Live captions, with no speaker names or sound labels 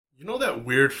You know that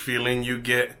weird feeling you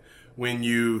get when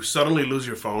you suddenly lose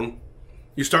your phone?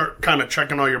 You start kind of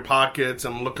checking all your pockets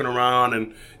and looking around,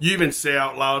 and you even say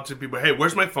out loud to people, hey,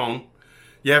 where's my phone?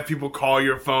 You have people call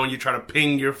your phone. You try to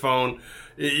ping your phone.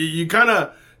 You kind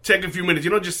of take a few minutes.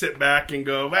 You don't just sit back and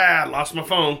go, I lost my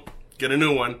phone. Get a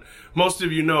new one. Most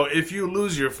of you know if you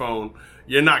lose your phone,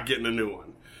 you're not getting a new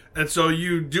one. And so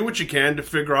you do what you can to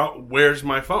figure out, where's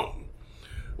my phone?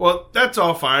 Well, that's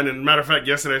all fine. And matter of fact,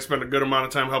 yesterday I spent a good amount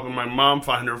of time helping my mom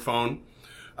find her phone.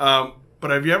 But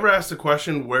have you ever asked the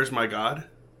question, where's my God?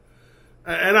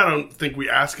 And I don't think we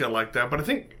ask it like that, but I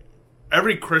think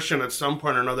every Christian at some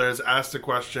point or another has asked the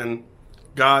question,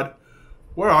 God,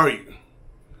 where are you?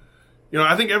 You know,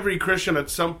 I think every Christian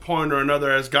at some point or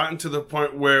another has gotten to the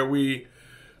point where we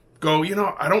go,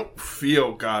 I don't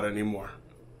feel God anymore.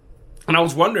 And I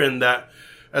was wondering that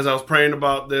as I was praying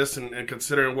about this and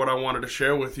considering what I wanted to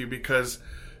share with you, because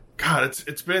God,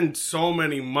 it's been so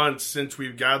many months since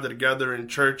we've gathered together in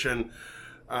church, and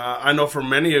I know for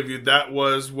many of you that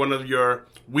was one of your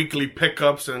weekly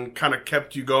pickups and kind of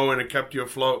kept you going and kept you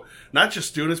afloat. Not just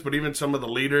students, but even some of the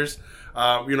leaders.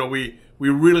 We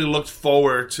really looked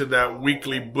forward to that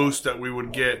weekly boost that we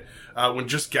would get when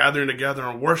just gathering together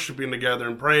and worshiping together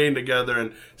and praying together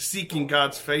and seeking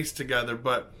God's face together.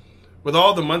 But with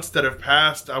all the months that have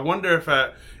passed, I wonder if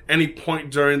at any point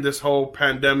during this whole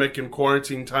pandemic and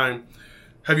quarantine time,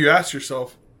 have you asked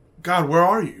yourself, God, where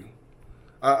are you?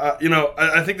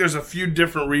 I think there's a few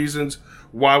different reasons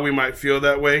why we might feel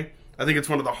that way. I think it's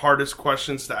one of the hardest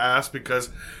questions to ask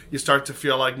because you start to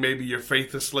feel like maybe your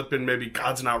faith is slipping, maybe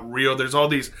God's not real. There's all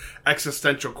these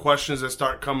existential questions that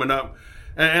start coming up.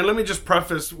 And let me just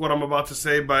preface what I'm about to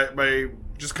say by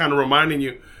just kind of reminding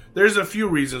you, there's a few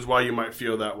reasons why you might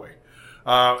feel that way.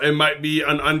 It might be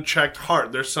an unchecked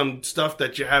heart. There's some stuff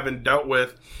that you haven't dealt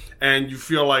with and you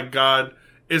feel like God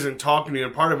isn't talking to you,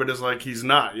 and part of it is like he's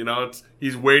not,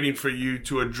 he's waiting for you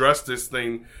to address this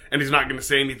thing, and he's not going to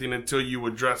say anything until you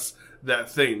address that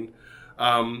thing.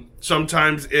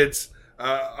 Sometimes it's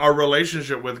our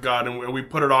relationship with God, and we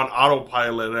put it on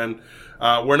autopilot,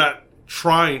 and we're not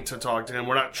trying to talk to him,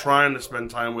 we're not trying to spend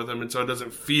time with him, and so it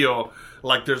doesn't feel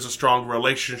like there's a strong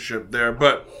relationship there.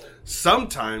 But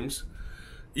sometimes,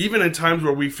 even in times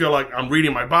where we feel like I'm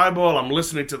reading my Bible, I'm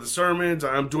listening to the sermons,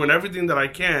 I'm doing everything that I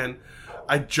can,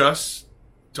 I just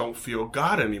don't feel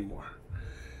God anymore.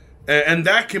 And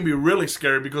that can be really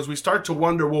scary because we start to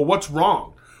wonder, well, what's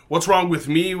wrong? What's wrong with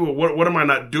me? What am I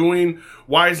not doing?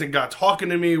 Why isn't God talking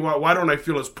to me? Why don't I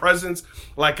feel his presence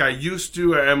like I used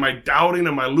to? Am I doubting?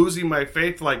 Am I losing my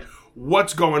faith? Like,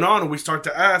 what's going on? And we start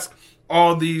to ask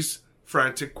all these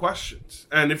frantic questions.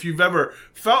 And if you've ever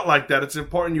felt like that, it's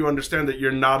important you understand that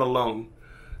you're not alone.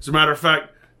 As a matter of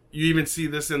fact, you even see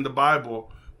this in the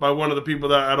Bible by one of the people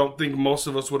that I don't think most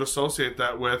of us would associate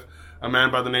that with, a man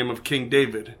by the name of King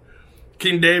David.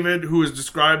 King David, who is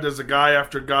described as a guy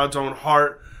after God's own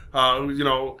heart,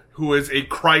 who is a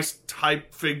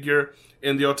Christ-type figure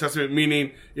in the Old Testament,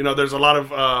 meaning, there's a lot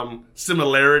of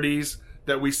similarities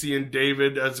that we see in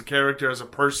David as a character, as a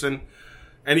person.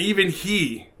 And even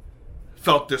he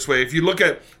felt this way. If you look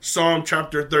at Psalm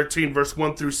chapter 13, verse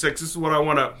 1 through 6, this is what I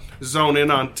want to zone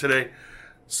in on today.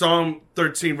 Psalm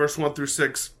 13, verse 1 through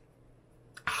 6.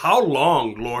 How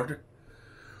long, Lord,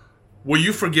 will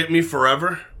you forget me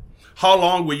forever? How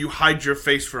long will you hide your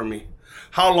face from me?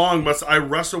 How long must I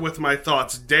wrestle with my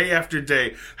thoughts day after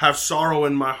day, have sorrow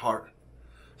in my heart?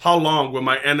 How long will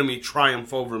my enemy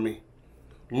triumph over me?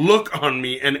 Look on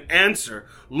me and answer.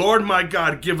 Lord my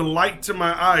God, give light to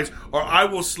my eyes, or I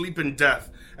will sleep in death.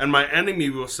 And my enemy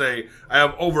will say, I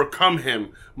have overcome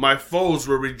him. My foes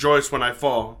will rejoice when I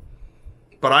fall.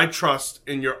 But I trust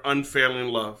in your unfailing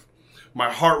love.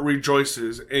 My heart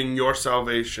rejoices in your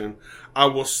salvation. I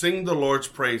will sing the Lord's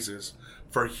praises,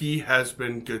 for he has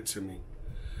been good to me.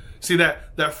 See,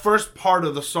 that first part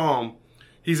of the psalm,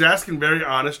 he's asking very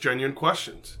honest, genuine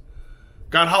questions.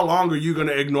 God, how long are you going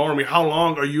to ignore me? How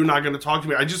long are you not going to talk to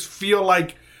me? I just feel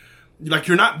like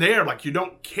you're not there, like you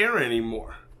don't care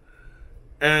anymore.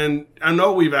 And I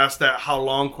know we've asked that how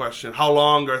long question. How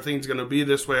long are things going to be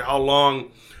this way? How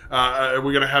long are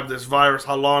we going to have this virus?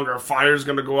 How long are fires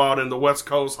going to go out in the West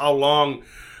Coast? How long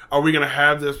are we going to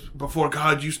have this before,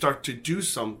 God, you start to do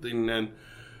something? And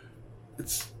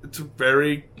it's a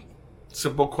very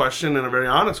simple question and a very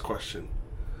honest question.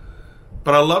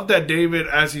 But I love that David,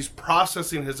 as he's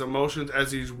processing his emotions,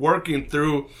 as he's working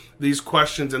through these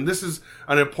questions, and this is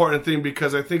an important thing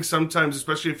because I think sometimes,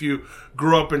 especially if you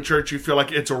grew up in church, you feel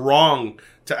like it's wrong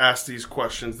to ask these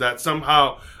questions, that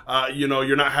somehow,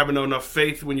 you're not having enough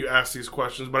faith when you ask these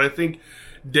questions. But I think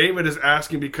David is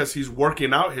asking because he's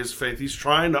working out his faith. He's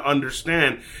trying to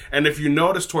understand. And if you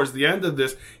notice towards the end of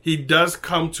this, he does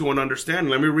come to an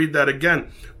understanding. Let me read that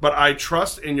again. But I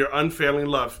trust in your unfailing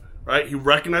love. Right? He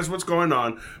recognized what's going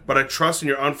on, but I trust in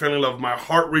your unfailing love. My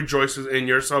heart rejoices in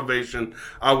your salvation.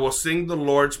 I will sing the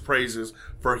Lord's praises,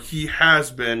 for he has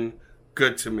been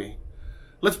good to me.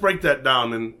 Let's break that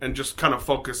down and just kind of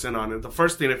focus in on it. The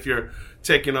first thing, if you're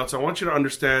taking notes, I want you to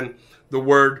understand the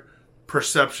word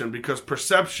perception, because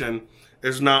perception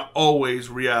is not always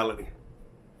reality.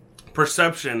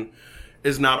 Perception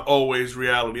is not always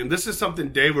reality. And this is something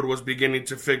David was beginning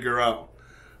to figure out.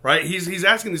 Right? He's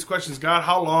asking these questions. God,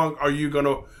 how long are you going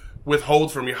to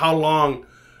withhold from me? How long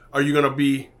are you going to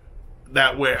be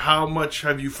that way? How much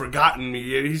have you forgotten me?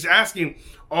 He's asking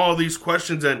all these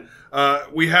questions, and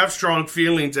we have strong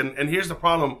feelings. And here's the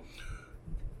problem.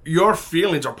 Your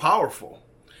feelings are powerful,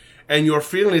 and your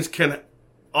feelings can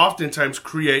oftentimes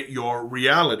create your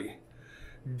reality.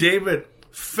 David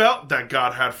felt that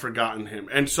God had forgotten him.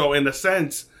 And so in a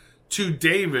sense, to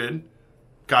David,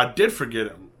 God did forget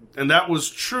him. And that was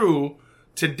true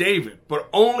to David, but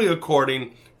only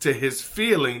according to his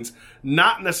feelings,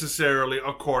 not necessarily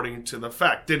according to the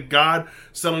fact. Did God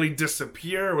suddenly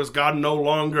disappear? Was God no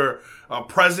longer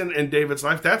present in David's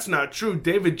life? That's not true.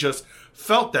 David just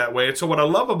felt that way. And so what I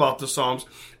love about the Psalms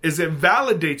is it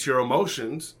validates your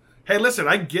emotions. Hey, listen,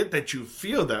 I get that you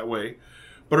feel that way,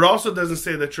 but it also doesn't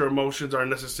say that your emotions are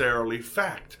necessarily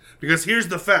fact. Because here's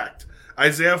the fact.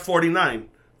 Isaiah 49,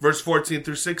 verse 14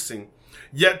 through 16.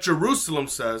 Yet Jerusalem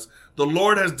says, the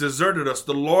Lord has deserted us.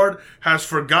 The Lord has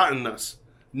forgotten us.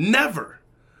 Never.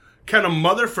 Can a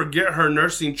mother forget her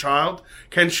nursing child?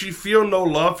 Can she feel no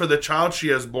love for the child she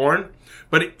has borne?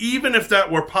 But even if that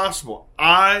were possible,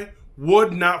 I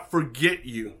would not forget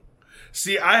you.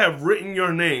 See, I have written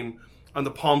your name on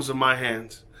the palms of my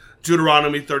hands.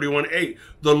 Deuteronomy 31:8.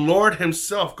 The Lord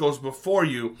himself goes before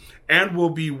you and will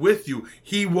be with you.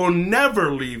 He will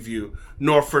never leave you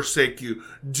nor forsake you.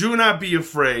 Do not be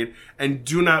afraid and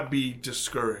do not be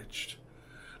discouraged.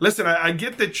 Listen, I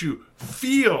get that you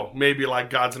feel maybe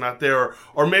like God's not there,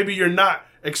 or maybe you're not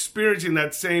experiencing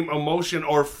that same emotion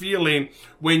or feeling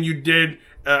when you did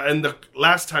in the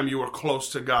last time you were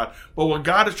close to God. But what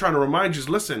God is trying to remind you is,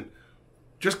 listen,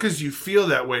 just because you feel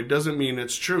that way doesn't mean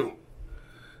it's true.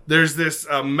 There's this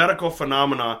medical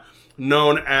phenomena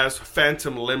known as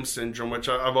phantom limb syndrome, which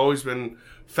I've always been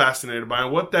fascinated by.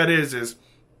 And what that is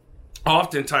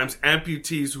oftentimes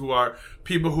amputees, who are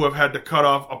people who have had to cut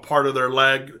off a part of their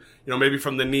leg, maybe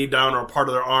from the knee down, or a part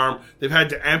of their arm. They've had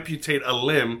to amputate a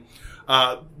limb.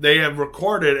 They have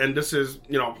recorded, and this is,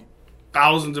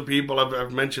 thousands of people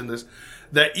have mentioned this,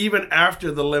 that even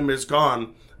after the limb is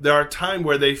gone, there are times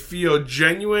where they feel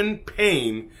genuine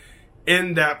pain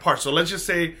in that part. So let's just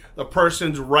say the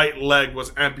person's right leg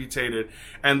was amputated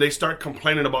and they start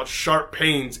complaining about sharp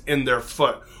pains in their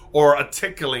foot or a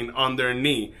tickling on their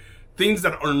knee. Things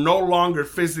that are no longer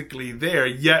physically there,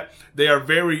 yet they are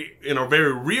very, in a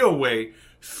very real way,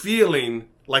 feeling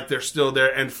like they're still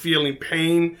there and feeling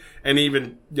pain and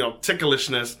even,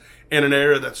 ticklishness in an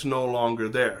area that's no longer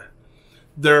there.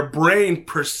 Their brain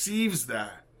perceives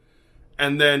that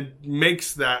and then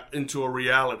makes that into a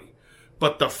reality.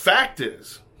 But the fact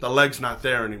is, the leg's not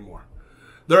there anymore.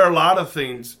 There are a lot of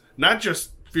things, not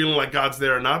just feeling like God's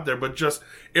there or not there, but just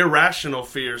irrational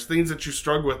fears, things that you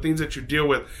struggle with, things that you deal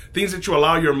with, things that you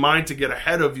allow your mind to get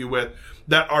ahead of you with,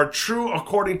 that are true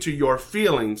according to your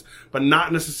feelings, but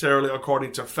not necessarily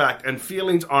according to fact. And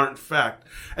feelings aren't fact.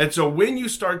 And so when you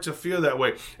start to feel that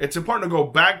way, it's important to go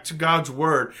back to God's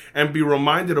word and be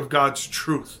reminded of God's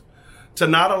truth. To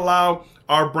not allow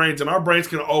our brains, and our brains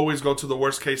can always go to the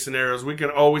worst case scenarios. We can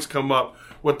always come up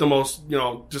with the most,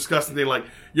 disgusting thing. Like,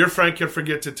 your friend can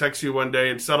forget to text you one day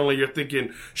and suddenly you're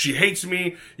thinking, she hates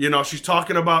me. She's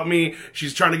talking about me.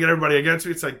 She's trying to get everybody against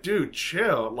me. It's like, dude,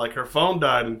 chill. Like, her phone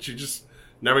died and she just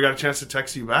never got a chance to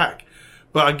text you back.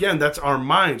 But again, that's our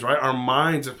minds, right? Our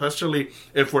minds, especially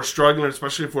if we're struggling,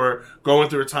 especially if we're going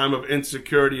through a time of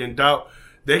insecurity and doubt,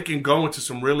 they can go into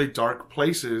some really dark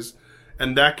places.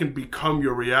 And that can become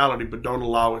your reality, but don't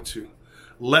allow it to.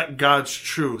 Let God's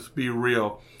truth be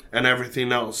real and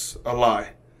everything else a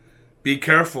lie. Be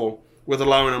careful with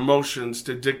allowing emotions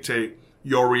to dictate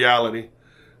your reality.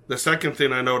 The second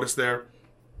thing I noticed there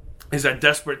is that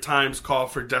desperate times call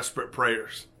for desperate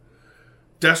prayers.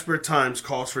 Desperate times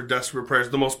calls for desperate prayers.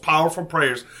 The most powerful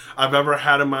prayers I've ever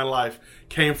had in my life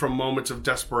came from moments of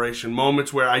desperation,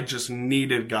 moments where I just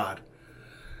needed God.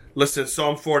 Listen,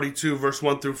 Psalm 42, verse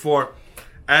 1 through 4.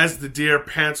 As the deer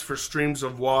pants for streams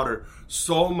of water,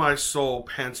 so my soul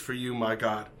pants for you, my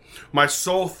God. My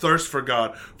soul thirsts for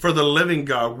God, for the living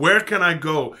God. Where can I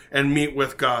go and meet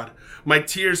with God? My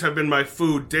tears have been my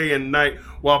food day and night,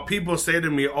 while people say to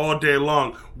me all day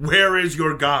long, where is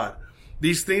your God?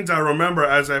 These things I remember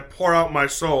as I pour out my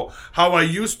soul, how I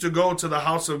used to go to the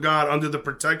house of God under the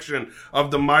protection of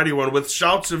the Mighty One, with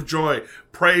shouts of joy,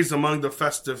 praise among the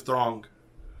festive throng.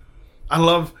 I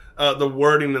love the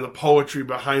wording and the poetry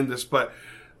behind this, but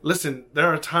listen, there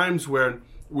are times where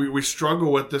we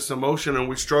struggle with this emotion and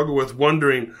we struggle with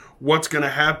wondering what's going to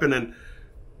happen.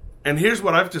 And here's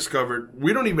what I've discovered.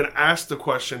 We don't even ask the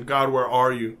question, God, where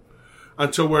are you?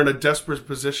 Until we're in a desperate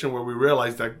position where we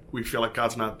realize that we feel like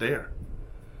God's not there.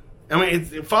 I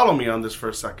mean, follow me on this for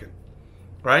a second,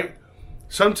 right?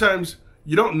 Sometimes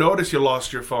you don't notice you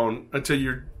lost your phone until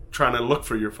you're trying to look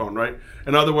for your phone, right?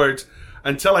 In other words,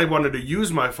 until I wanted to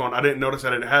use my phone, I didn't notice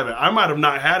I didn't have it. I might have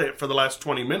not had it for the last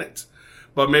 20 minutes,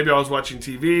 but maybe I was watching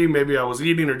TV, maybe I was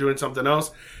eating or doing something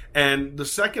else. And the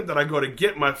second that I go to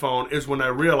get my phone is when I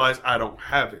realize I don't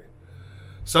have it.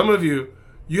 Some of you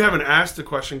haven't asked the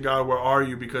question, God, where are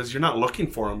you? Because you're not looking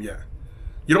for him yet.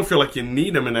 You don't feel like you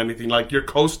need him in anything. Like you're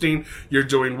coasting, you're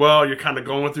doing well, you're kind of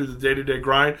going through the day-to-day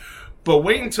grind. But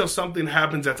wait until something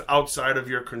happens that's outside of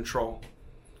your control.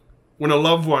 When a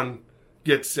loved one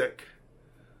gets sick,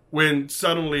 when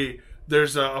suddenly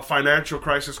there's a financial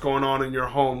crisis going on in your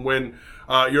home, when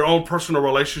your own personal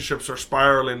relationships are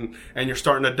spiraling and you're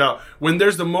starting to doubt. When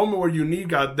there's the moment where you need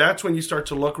God, that's when you start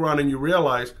to look around and you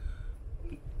realize,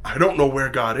 I don't know where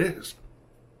God is.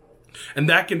 And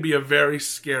that can be a very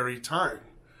scary time.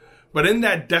 But in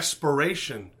that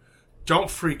desperation, don't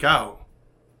freak out.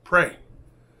 Pray.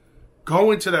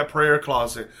 Go into that prayer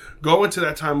closet. Go into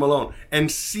that time alone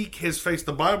and seek his face.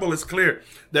 The Bible is clear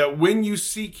that when you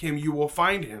seek him, you will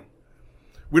find him.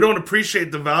 We don't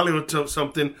appreciate the value of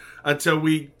something until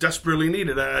we desperately need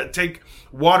it. Take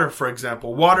water, for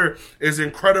example. Water is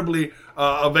incredibly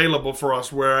available for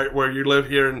us where you live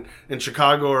here in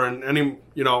Chicago or in any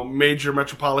major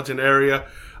metropolitan area.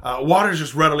 Water is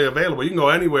just readily available. You can go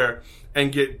anywhere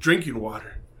and get drinking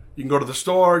water. You can go to the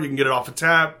store. You can get it off a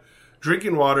tap.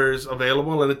 Drinking water is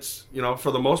available, and it's,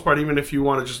 for the most part, even if you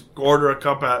want to just order a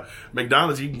cup at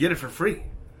McDonald's, you can get it for free.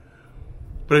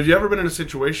 But have you ever been in a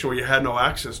situation where you had no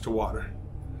access to water?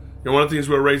 One of the things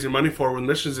we were raising money for with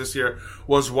missions this year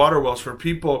was water wells for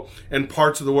people in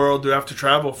parts of the world who have to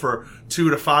travel for 2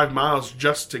 to 5 miles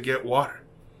just to get water.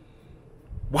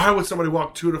 Why would somebody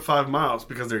walk 2 to 5 miles?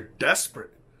 Because they're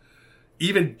desperate.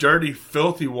 Even dirty,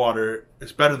 filthy water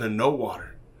is better than no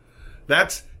water.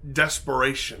 That's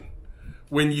desperation.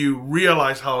 When you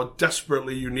realize how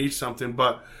desperately you need something.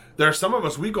 But there are some of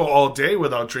us, we go all day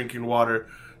without drinking water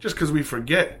just because we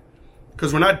forget.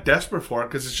 Because we're not desperate for it,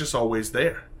 because it's just always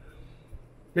there.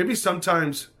 Maybe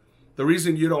sometimes the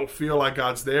reason you don't feel like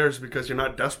God's there is because you're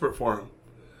not desperate for him.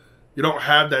 You don't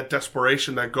have that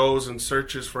desperation that goes and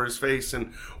searches for his face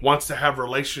and wants to have a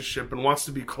relationship and wants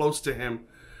to be close to him.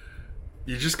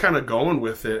 You're just kind of going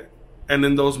with it. And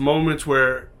in those moments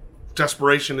where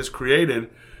desperation is created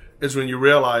is when you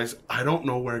realize, I don't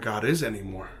know where God is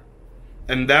anymore.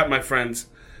 And that, my friends,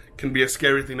 can be a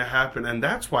scary thing to happen. And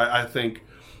that's why I think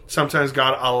sometimes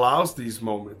God allows these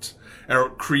moments or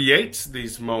creates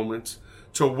these moments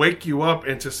to wake you up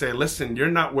and to say, listen, you're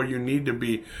not where you need to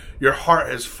be. Your heart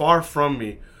is far from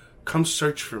me. Come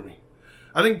search for me.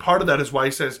 I think part of that is why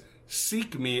he says,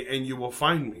 seek me and you will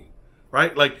find me,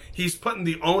 right? Like he's putting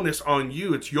the onus on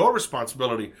you. It's your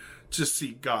responsibility to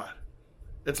seek God.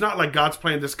 It's not like God's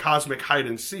playing this cosmic hide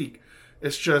and seek.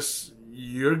 It's just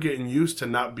you're getting used to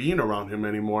not being around him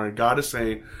anymore. And God is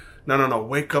saying, no,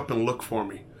 wake up and look for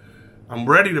me. I'm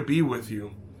ready to be with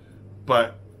you,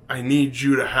 but I need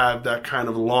you to have that kind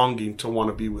of longing to want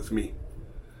to be with me.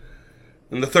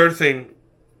 And the third thing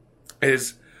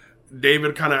is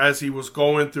David kind of, as he was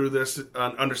going through this,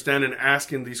 understanding,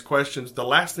 asking these questions, the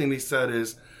last thing he said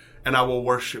is, and I will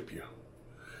worship you.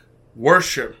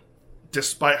 Worship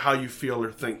despite how you feel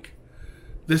or think.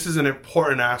 This is an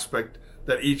important aspect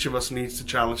that each of us needs to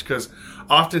challenge, because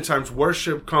oftentimes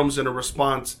worship comes in a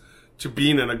response to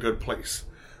being in a good place.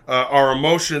 Our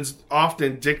emotions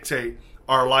often dictate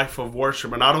our life of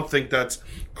worship, and I don't think that's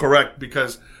correct,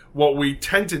 because what we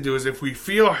tend to do is if we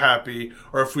feel happy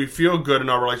or if we feel good in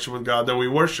our relationship with God, then we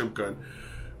worship good.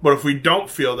 But if we don't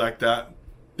feel like that,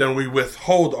 then we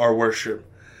withhold our worship.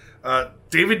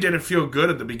 David didn't feel good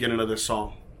at the beginning of this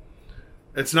song.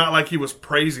 It's not like he was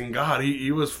praising God.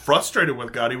 He was frustrated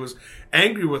with God. He was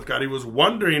angry with God. He was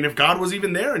wondering if God was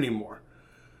even there anymore.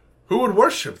 Who would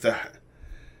worship that?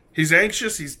 He's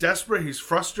anxious, he's desperate, he's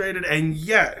frustrated, and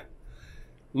yet,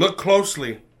 look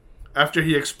closely after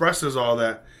he expresses all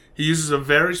that. He uses a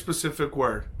very specific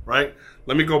word, right?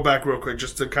 Let me go back real quick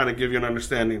just to kind of give you an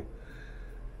understanding.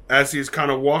 As he's kind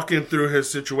of walking through his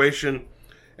situation,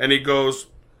 and he goes,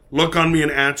 look on me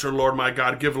and answer, Lord my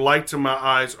God. Give light to my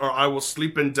eyes, or I will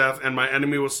sleep in death, and my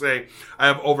enemy will say, I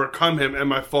have overcome him, and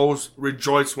my foes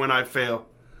rejoice when I fail.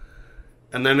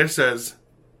 And then it says,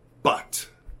 but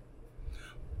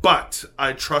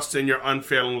I trust in your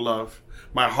unfailing love.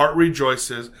 My heart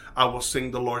rejoices. I will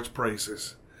sing the Lord's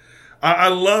praises. I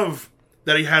love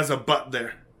that he has a but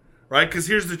there, right? Because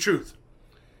here's the truth.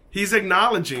 He's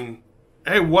acknowledging,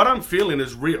 hey, what I'm feeling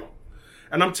is real.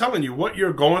 And I'm telling you, what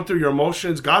you're going through, your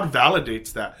emotions, God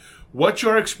validates that. What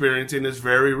you're experiencing is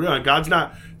very real. And God's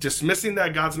not dismissing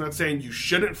that. God's not saying you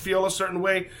shouldn't feel a certain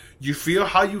way. You feel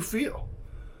how you feel.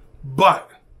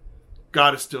 But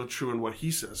God is still true in what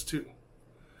he says too.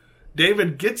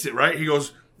 David gets it, right? He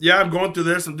goes, yeah, I'm going through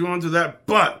this, I'm doing through that,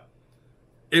 but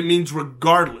it means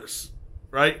regardless,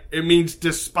 right? It means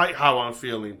despite how I'm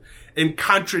feeling, in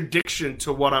contradiction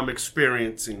to what I'm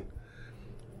experiencing.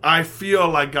 I feel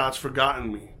like God's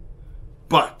forgotten me,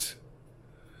 but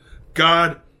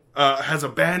God has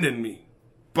abandoned me,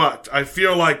 but I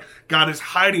feel like God is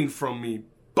hiding from me,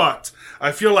 but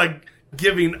I feel like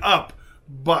giving up,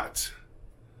 but,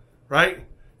 right?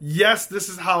 Yes, this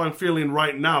is how I'm feeling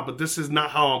right now, but this is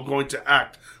not how I'm going to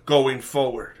act going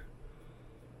forward.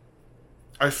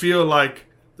 I feel like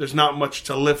there's not much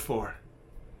to live for,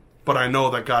 but I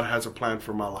know that God has a plan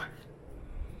for my life.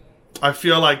 I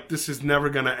feel like this is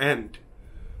never going to end,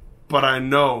 but I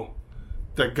know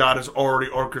that God has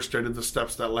already orchestrated the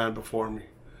steps that land before me.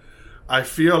 I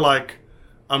feel like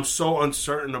I'm so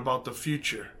uncertain about the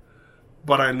future,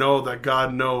 but I know that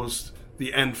God knows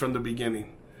the end from the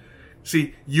beginning.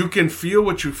 See, you can feel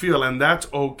what you feel, and that's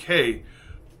okay,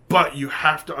 but you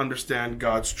have to understand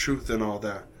God's truth in all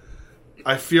that.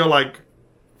 I feel like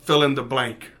fill in the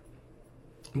blank,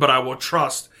 but I will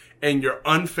trust in your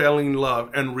unfailing love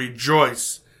and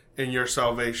rejoice in your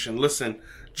salvation. Listen,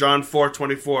 John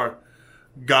 4:24,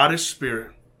 God is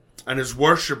spirit, and his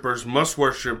worshipers must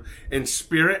worship in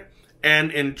spirit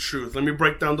and in truth. Let me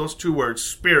break down those two words.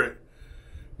 Spirit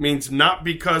means not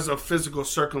because of physical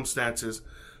circumstances,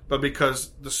 but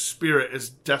because the spirit is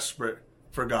desperate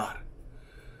for God,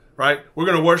 right? We're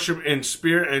going to worship in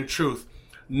spirit and truth,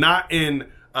 not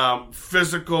in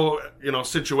physical,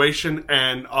 situation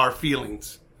and our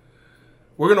feelings.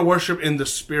 We're going to worship in the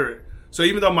spirit. So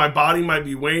even though my body might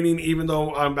be waning, even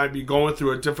though I might be going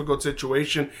through a difficult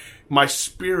situation, my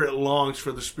spirit longs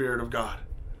for the Spirit of God.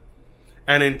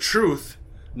 And in truth,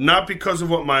 not because of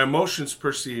what my emotions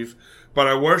perceive, but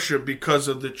I worship because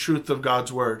of the truth of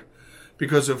God's word,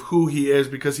 because of who he is,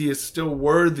 because he is still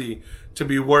worthy to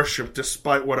be worshiped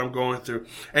despite what I'm going through.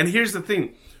 And here's the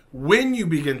thing. When you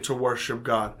begin to worship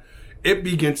God, it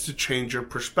begins to change your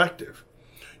perspective.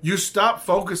 You stop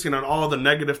focusing on all the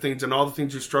negative things and all the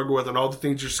things you struggle with and all the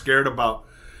things you're scared about.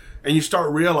 And you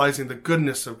start realizing the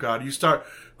goodness of God. You start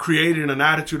creating an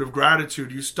attitude of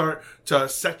gratitude. You start to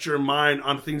set your mind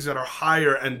on things that are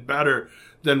higher and better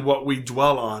than what we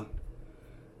dwell on.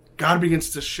 God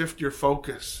begins to shift your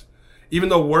focus. Even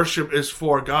though worship is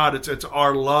for God, it's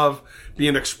our love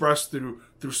being expressed through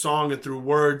song and through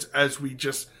words as we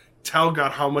just tell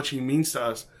God how much he means to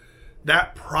us.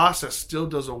 That process still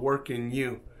does a work in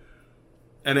you.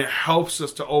 And it helps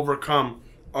us to overcome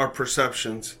our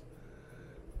perceptions.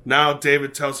 Now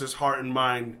David tells his heart and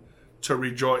mind to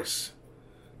rejoice.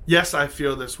 Yes, I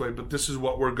feel this way, but this is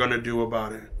what we're going to do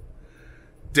about it.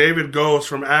 David goes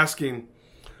from asking,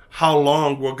 how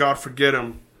long will God forget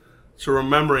him, to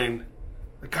remembering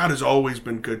that God has always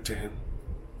been good to him.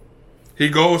 He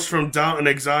goes from doubt and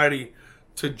anxiety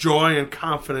to joy and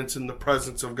confidence in the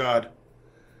presence of God.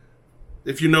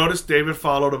 If you notice, David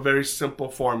followed a very simple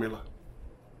formula.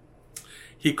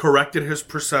 He corrected his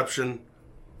perception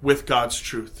with God's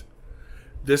truth.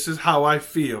 This is how I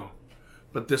feel,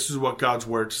 but this is what God's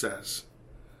word says.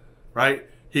 Right?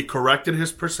 He corrected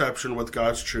his perception with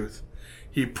God's truth.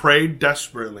 He prayed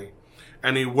desperately,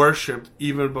 and he worshiped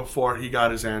even before he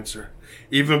got his answer,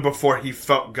 even before he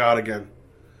felt God again.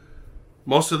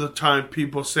 Most of the time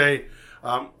people say,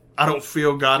 I don't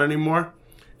feel God anymore.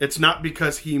 It's not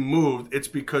because he moved. It's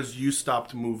because you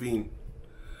stopped moving.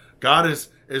 God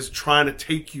is trying to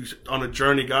take you on a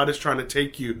journey. God is trying to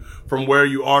take you from where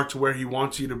you are to where he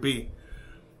wants you to be.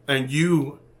 And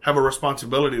you have a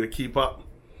responsibility to keep up.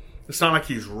 It's not like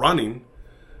he's running,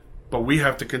 but we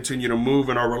have to continue to move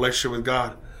in our relationship with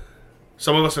God.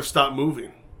 Some of us have stopped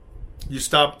moving. You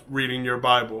stopped reading your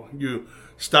Bible. You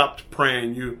stopped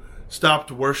praying. You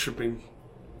stopped worshiping.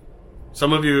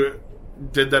 Some of you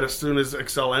did that as soon as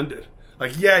Excel ended.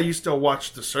 Like, yeah, you still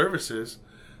watch the services,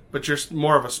 but you're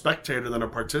more of a spectator than a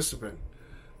participant.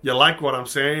 You like what I'm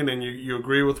saying and you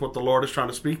agree with what the Lord is trying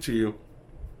to speak to you.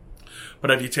 But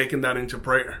have you taken that into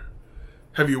prayer?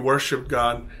 Have you worshiped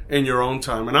God in your own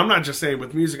time? And I'm not just saying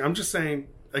with music. I'm just saying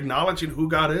acknowledging who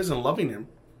God is and loving Him.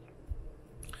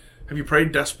 Have you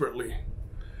prayed desperately?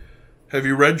 Have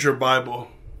you read your Bible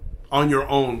on your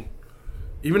own?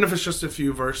 Even if it's just a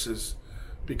few verses.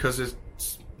 Because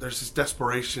there's this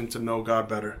desperation to know God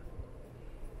better.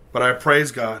 But I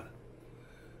praise God.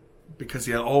 Because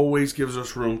He always gives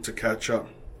us room to catch up.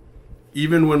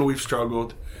 Even when we've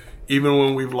struggled. Even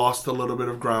when we've lost a little bit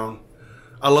of ground.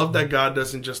 I love that God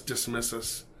doesn't just dismiss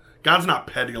us. God's not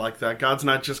petty like that. God's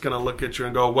not just going to look at you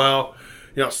and go, well,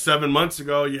 7 months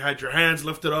ago you had your hands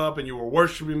lifted up and you were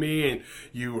worshiping me and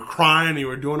you were crying and you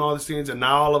were doing all these things, and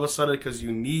now all of a sudden because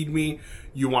you need me,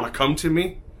 you want to come to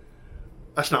me.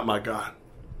 That's not my God.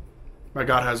 My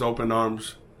God has open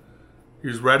arms.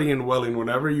 He's ready and willing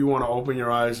whenever you want to open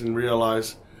your eyes and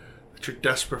realize that you're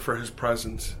desperate for His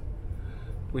presence.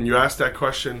 When you ask that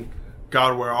question,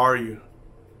 God, where are you?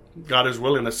 God is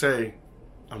willing to say,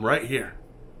 I'm right here.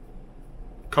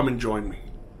 Come and join me.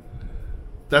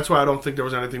 That's why I don't think there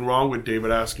was anything wrong with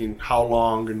David asking how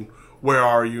long and where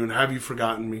are you and have you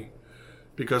forgotten me?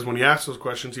 Because when he asked those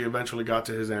questions, he eventually got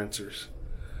to his answers.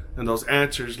 And those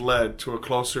answers led to a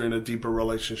closer and a deeper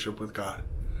relationship with God.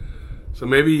 So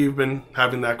maybe you've been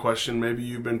having that question. Maybe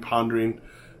you've been pondering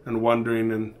and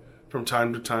wondering and from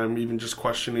time to time even just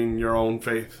questioning your own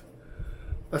faith.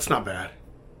 That's not bad,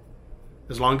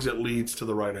 as long as it leads to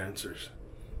the right answers.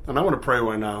 And I want to pray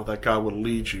right now that God will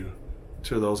lead you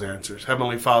to those answers.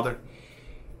 Heavenly Father,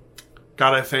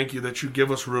 God, I thank you that you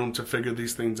give us room to figure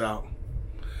these things out.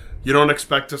 You don't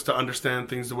expect us to understand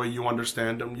things the way you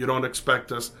understand them. You don't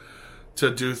expect us to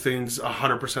do things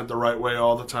 100% the right way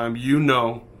all the time. You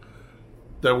know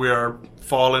that we are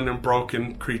fallen and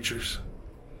broken creatures.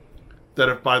 That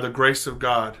if by the grace of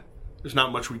God, there's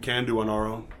not much we can do on our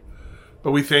own.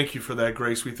 But we thank you for that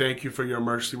grace. We thank you for your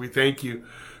mercy. We thank you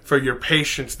for your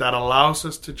patience that allows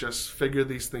us to just figure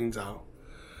these things out.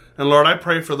 And Lord, I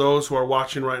pray for those who are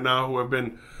watching right now who have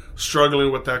been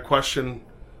struggling with that question,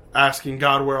 asking,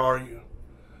 God, where are you?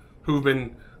 Who've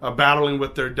been battling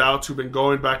with their doubts, who've been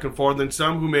going back and forth, and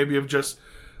some who maybe have just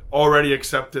already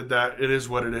accepted that it is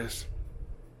what it is.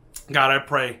 God, I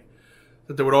pray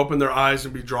that they would open their eyes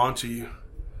and be drawn to you.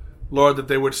 Lord, that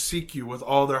they would seek you with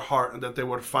all their heart and that they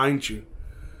would find you.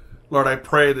 Lord, I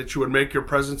pray that you would make your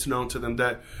presence known to them,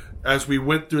 that as we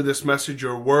went through this message,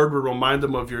 your word would remind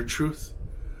them of your truth.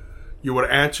 You would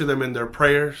answer them in their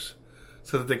prayers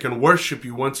so that they can worship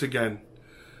you once again.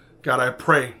 God, I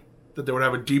pray that they would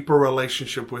have a deeper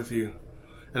relationship with you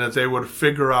and that they would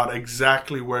figure out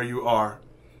exactly where you are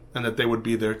and that they would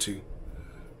be there too.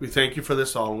 We thank you for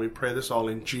this all and we pray this all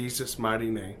in Jesus'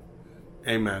 mighty name.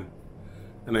 Amen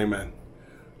and amen.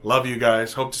 Love you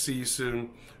guys. Hope to see you soon.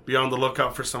 Be on the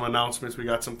lookout for some announcements. We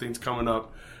got some things coming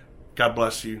up. God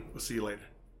bless you. We'll see you later.